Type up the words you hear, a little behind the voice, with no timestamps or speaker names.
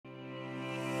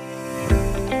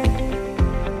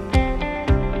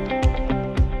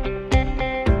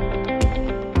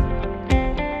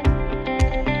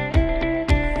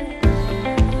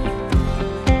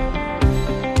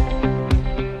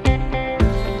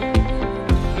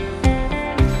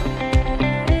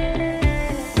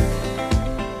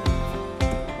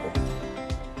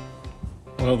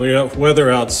Well, the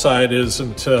weather outside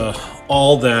isn't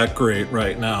all that great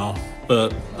right now,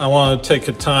 but I want to take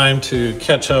a time to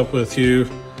catch up with you.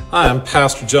 Hi, I'm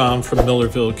Pastor John from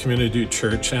Millarville Community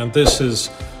Church, and this is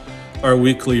our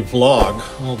weekly vlog.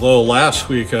 Although last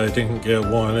week I didn't get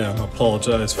one, and I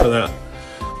apologize for that.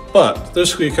 But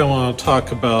this week I want to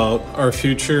talk about our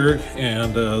future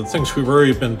and things we've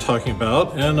already been talking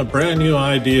about, and a brand new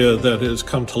idea that has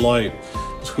come to light.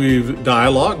 We've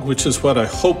dialogue, which is what I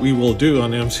hope we will do on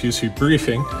MCC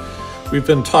Briefing. We've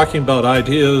been talking about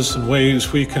ideas and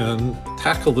ways we can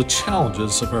tackle the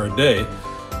challenges of our day.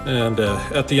 And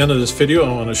at the end of this video,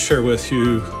 I want to share with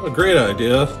you a great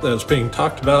idea that's being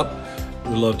talked about.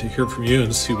 We'd love to hear from you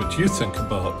and see what you think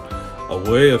about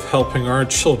a way of helping our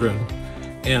children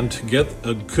and to get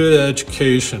a good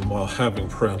education while having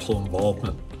parental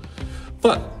involvement.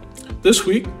 But this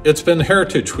week, it's been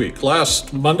Heritage Week.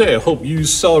 Last Monday, I hope you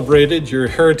celebrated your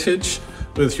heritage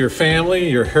with your family,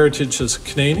 your heritage as a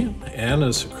Canadian and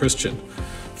as a Christian.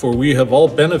 For we have all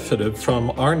benefited from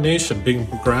our nation being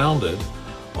grounded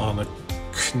on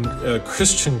a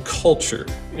Christian culture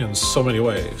in so many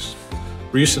ways.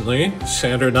 Recently,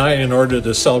 Sandra and I, in order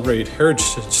to celebrate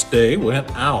Heritage Day, went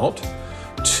out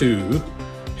to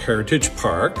Heritage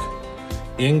Park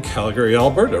in Calgary,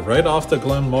 Alberta, right off the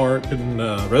Glenmorgan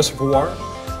Reservoir.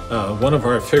 One of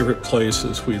our favorite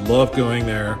places. We love going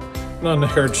there. And on the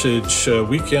Heritage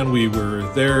Weekend, we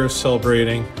were there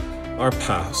celebrating our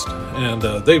past. And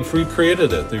they've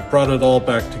recreated it. They've brought it all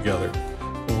back together.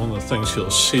 And one of the things you'll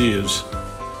see is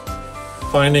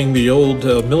finding the old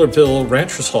Millarville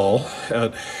Ranchers Hall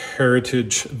at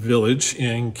Heritage Village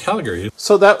in Calgary.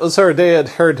 So that was our day at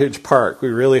Heritage Park. We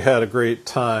really had a great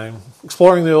time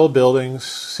exploring the old buildings,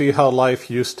 see how life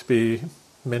used to be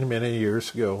many, many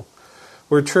years ago,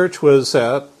 where church was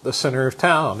at the center of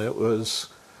town. It was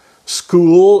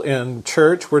school and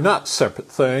church were not separate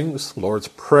things. Lord's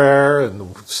Prayer and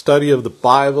the study of the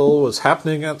Bible was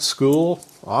happening at school,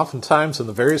 oftentimes in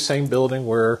the very same building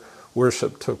where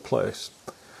worship took place.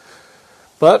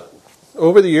 But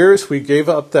over the years, we gave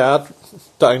up that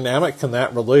dynamic and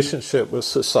that relationship with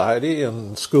society,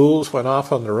 and schools went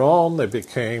off on their own. They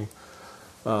became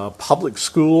public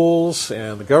schools,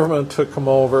 and the government took them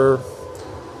over.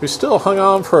 We still hung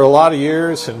on for a lot of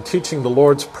years in teaching the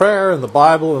Lord's Prayer and the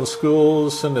Bible in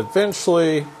schools, and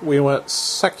eventually we went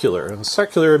secular. And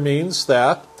secular means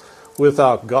that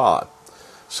without God.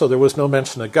 So there was no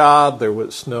mention of God, there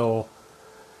was no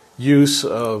use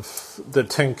of the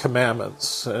Ten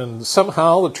Commandments. And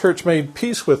somehow the church made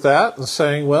peace with that and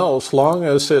saying, well, as long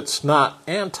as it's not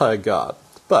anti-God.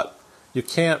 But you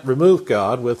can't remove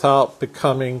God without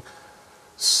becoming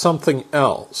something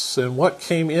else. And what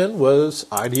came in was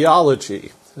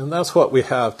ideology. And that's what we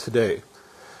have today.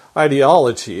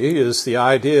 Ideology is the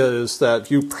idea is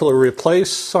that you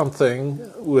replace something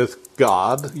with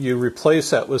God, you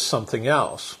replace that with something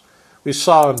else. We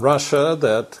saw in Russia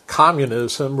that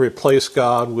communism replaced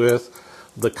God with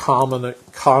the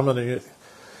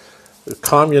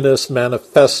Communist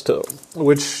Manifesto,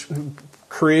 which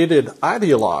created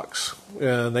ideologues.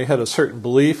 And they had a certain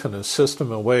belief in a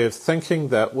system, a way of thinking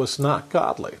that was not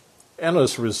godly. And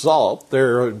as a result,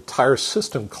 their entire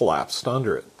system collapsed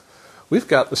under it. We've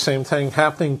got the same thing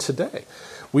happening today.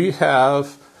 We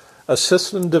have a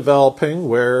system developing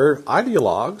where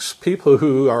ideologues, people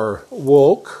who are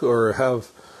woke or have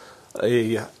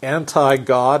a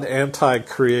anti-God,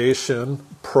 anti-creation,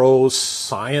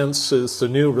 pro-science is the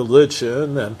new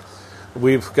religion, and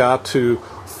we've got to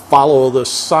follow the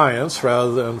science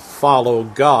rather than follow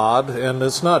God. And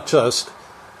it's not just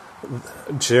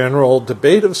general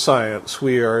debate of science.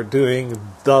 We are doing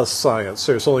the science.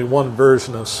 There's only one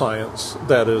version of science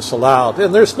that is allowed,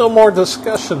 and there's no more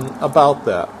discussion about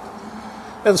that.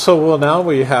 And so well, now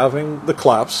we're having the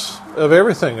collapse of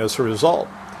everything as a result.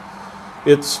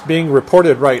 It's being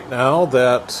reported right now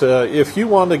that if you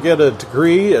want to get a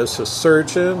degree as a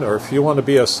surgeon, or if you want to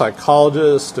be a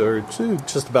psychologist, or do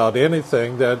just about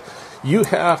anything, that you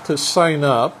have to sign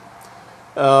up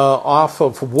off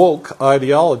of woke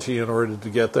ideology in order to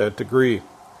get that degree.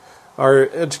 Our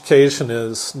education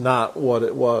is not what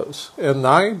it was. And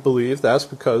I believe that's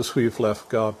because we've left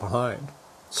God behind.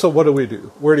 So what do we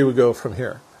do? Where do we go from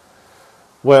here?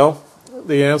 Well,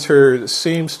 the answer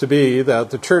seems to be that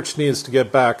the church needs to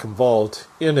get back involved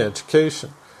in education.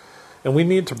 And we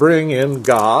need to bring in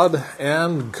God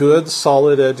and good,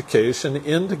 solid education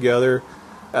in together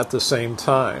at the same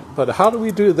time. But how do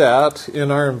we do that in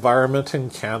our environment in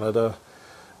Canada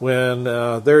when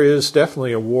there is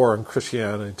definitely a war on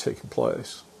Christianity taking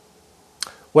place?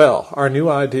 Well, our new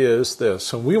idea is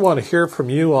this, and we want to hear from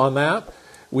you on that.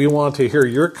 We want to hear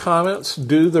your comments,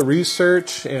 do the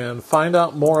research, and find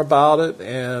out more about it,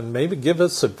 and maybe give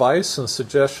us advice and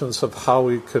suggestions of how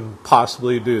we can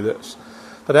possibly do this.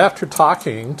 But after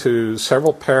talking to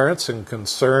several parents and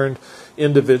concerned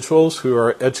individuals who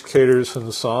are educators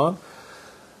and so on,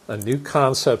 a new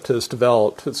concept has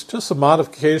developed. It's just a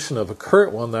modification of a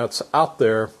current one that's out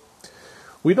there.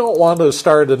 We don't want to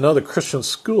start another Christian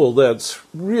school that's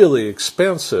really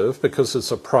expensive because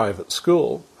it's a private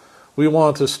school. We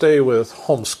want to stay with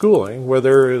homeschooling, where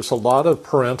there is a lot of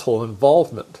parental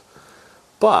involvement.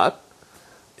 But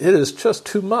it is just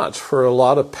too much for a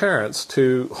lot of parents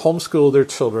to homeschool their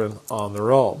children on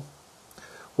their own.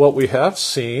 What we have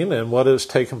seen and what has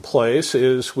taken place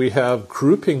is we have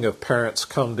grouping of parents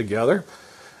come together,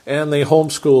 and they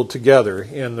homeschool together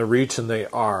in the region they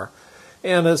are.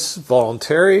 And it's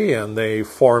voluntary, and they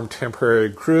form temporary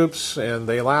groups, and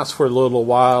they last for a little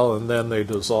while, and then they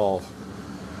dissolve.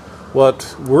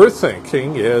 What we're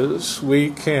thinking is we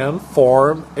can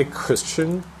form a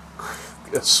Christian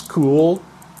school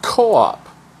co-op.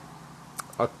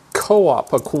 A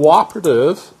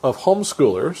cooperative of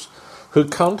homeschoolers who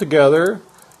come together,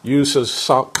 use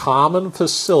a common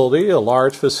facility, a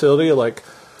large facility like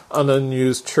an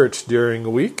unused church during the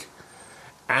week,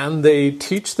 and they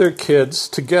teach their kids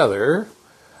together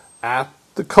at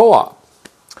the co-op.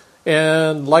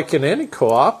 And like in any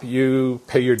co-op, you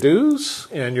pay your dues,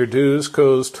 and your dues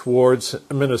goes towards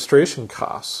administration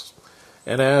costs.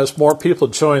 And as more people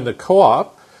join the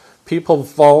co-op, people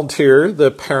volunteer,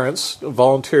 the parents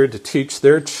volunteer to teach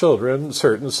their children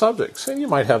certain subjects. And you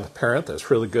might have a parent that's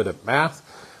really good at math,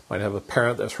 might have a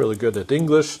parent that's really good at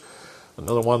English,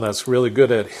 another one that's really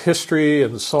good at history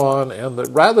and so on. And that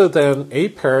rather than a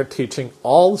parent teaching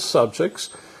all the subjects,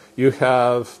 you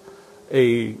have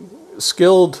a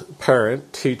skilled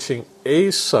parent teaching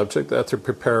a subject that they're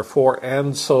prepared for,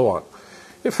 and so on.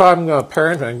 If I'm a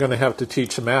parent, I'm going to have to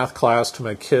teach a math class to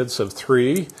my kids of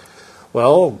 3.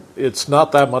 Well, it's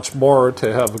not that much more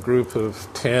to have a group of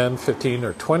 10, 15,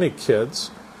 or 20 kids,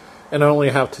 and I only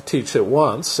have to teach it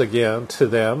once, again, to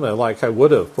them, like I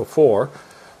would have before.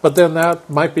 But then that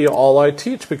might be all I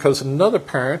teach, because another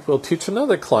parent will teach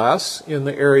another class in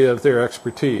the area of their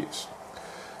expertise.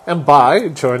 And by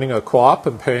joining a co-op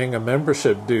and paying a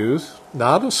membership dues,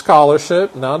 not a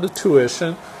scholarship, not a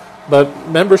tuition, but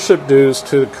membership dues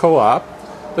to the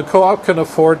co-op can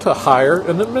afford to hire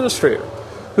an administrator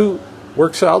who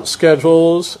works out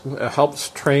schedules, helps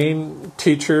train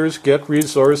teachers, get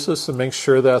resources, and make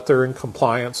sure that they're in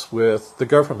compliance with the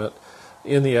government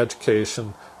in the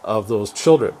education of those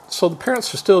children. So the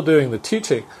parents are still doing the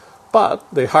teaching, but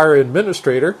they hire an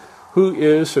administrator who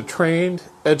is a trained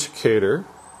educator,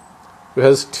 who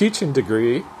has a teaching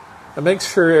degree, and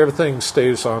makes sure everything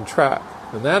stays on track.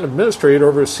 And that administrator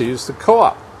oversees the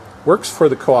co-op, works for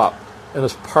the co-op, and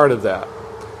is part of that.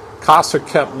 Costs are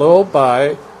kept low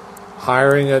by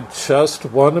hiring just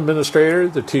one administrator,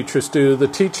 the teachers do the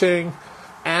teaching,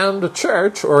 and a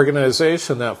church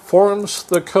organization that forms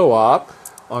the co-op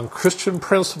on Christian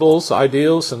principles,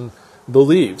 ideals, and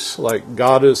beliefs, like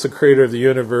God is the creator of the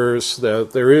universe,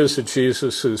 that there is a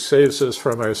Jesus who saves us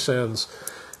from our sins,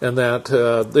 and that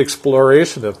the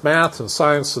exploration of math and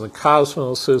science and the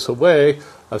cosmos is a way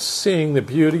of seeing the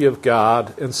beauty of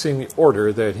God and seeing the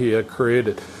order that He had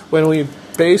created. When we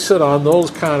base it on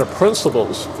those kind of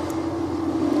principles,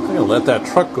 I'm going to let that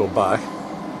truck go by.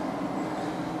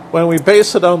 When we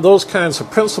base it on those kinds of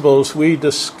principles, we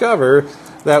discover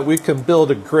that we can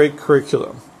build a great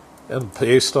curriculum. And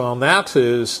based on that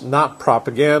is not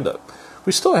propaganda.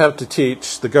 We still have to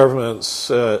teach the government's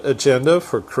agenda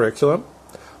for curriculum.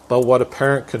 But what a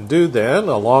parent can do then,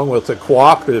 along with a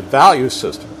cooperative value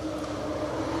system,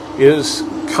 is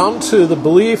come to the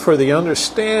belief or the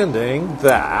understanding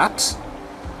that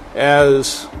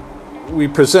as we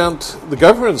present the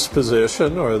government's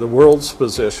position or the world's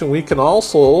position, we can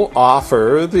also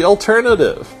offer the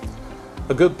alternative.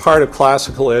 A good part of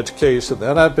classical education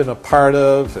that I've been a part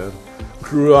of and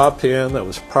grew up in, that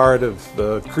was part of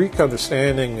the Greek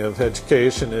understanding of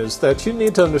education, is that you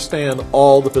need to understand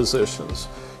all the positions.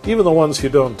 Even the ones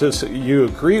you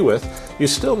agree with, you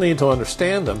still need to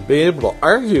understand them, be able to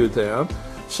argue them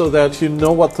so that you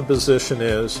know what the position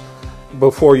is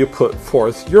before you put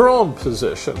forth your own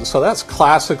position. So that's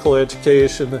classical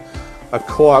education. A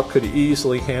co-op could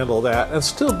easily handle that and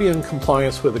still be in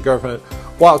compliance with the government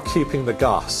while keeping the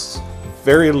costs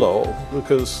very low,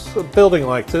 because a building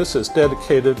like this is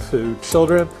dedicated to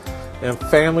children and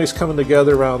families coming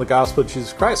together around the gospel of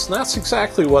Jesus Christ. And that's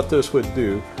exactly what this would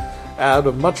do at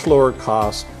a much lower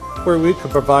cost, where we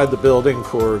could provide the building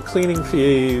for cleaning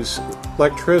fees,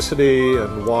 electricity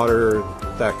and water,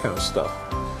 and that kind of stuff.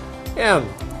 And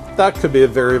that could be a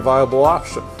very viable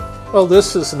option. Well,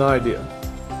 this is an idea.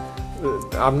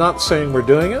 I'm not saying we're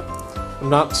doing it. I'm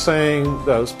not saying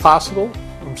that it's possible.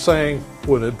 I'm saying,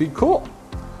 wouldn't it be cool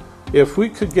if we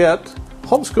could get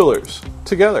homeschoolers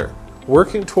together,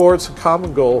 working towards a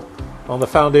common goal on the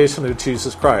foundation of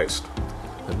Jesus Christ,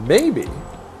 and maybe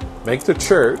make the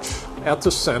church at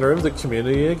the center of the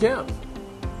community again?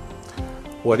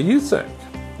 What do you think?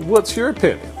 What's your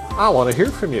opinion? I want to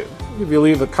hear from you. If you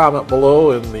leave a comment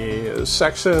below in the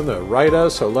section, or write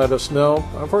us, or let us know.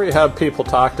 I've already had people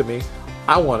talk to me.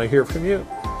 I want to hear from you.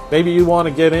 Maybe you want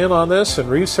to get in on this and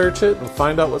research it and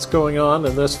find out what's going on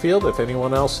in this field. If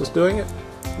anyone else is doing it,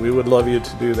 we would love you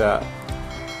to do that.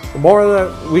 The more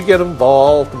that we get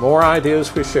involved, the more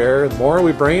ideas we share, the more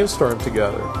we brainstorm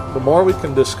together, the more we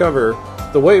can discover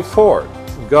the way forward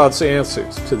and God's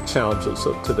answers to the challenges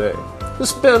of today.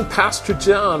 This has been Pastor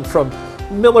John from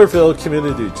Millarville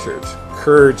Community Church,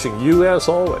 encouraging you as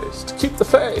always to keep the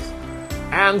faith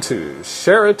and to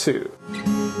share it too.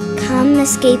 Come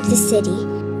escape the city.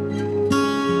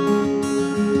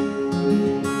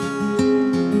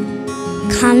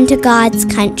 Come to God's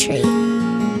country.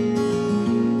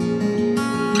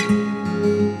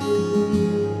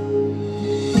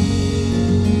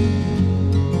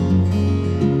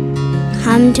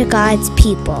 Come to God's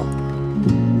people.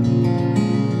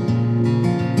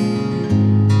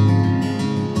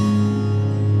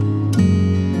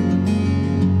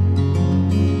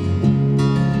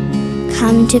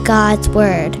 Come to God's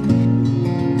Word.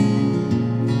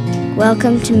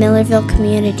 Welcome to Millarville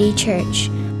Community Church.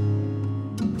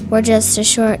 We're just a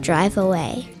short drive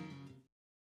away.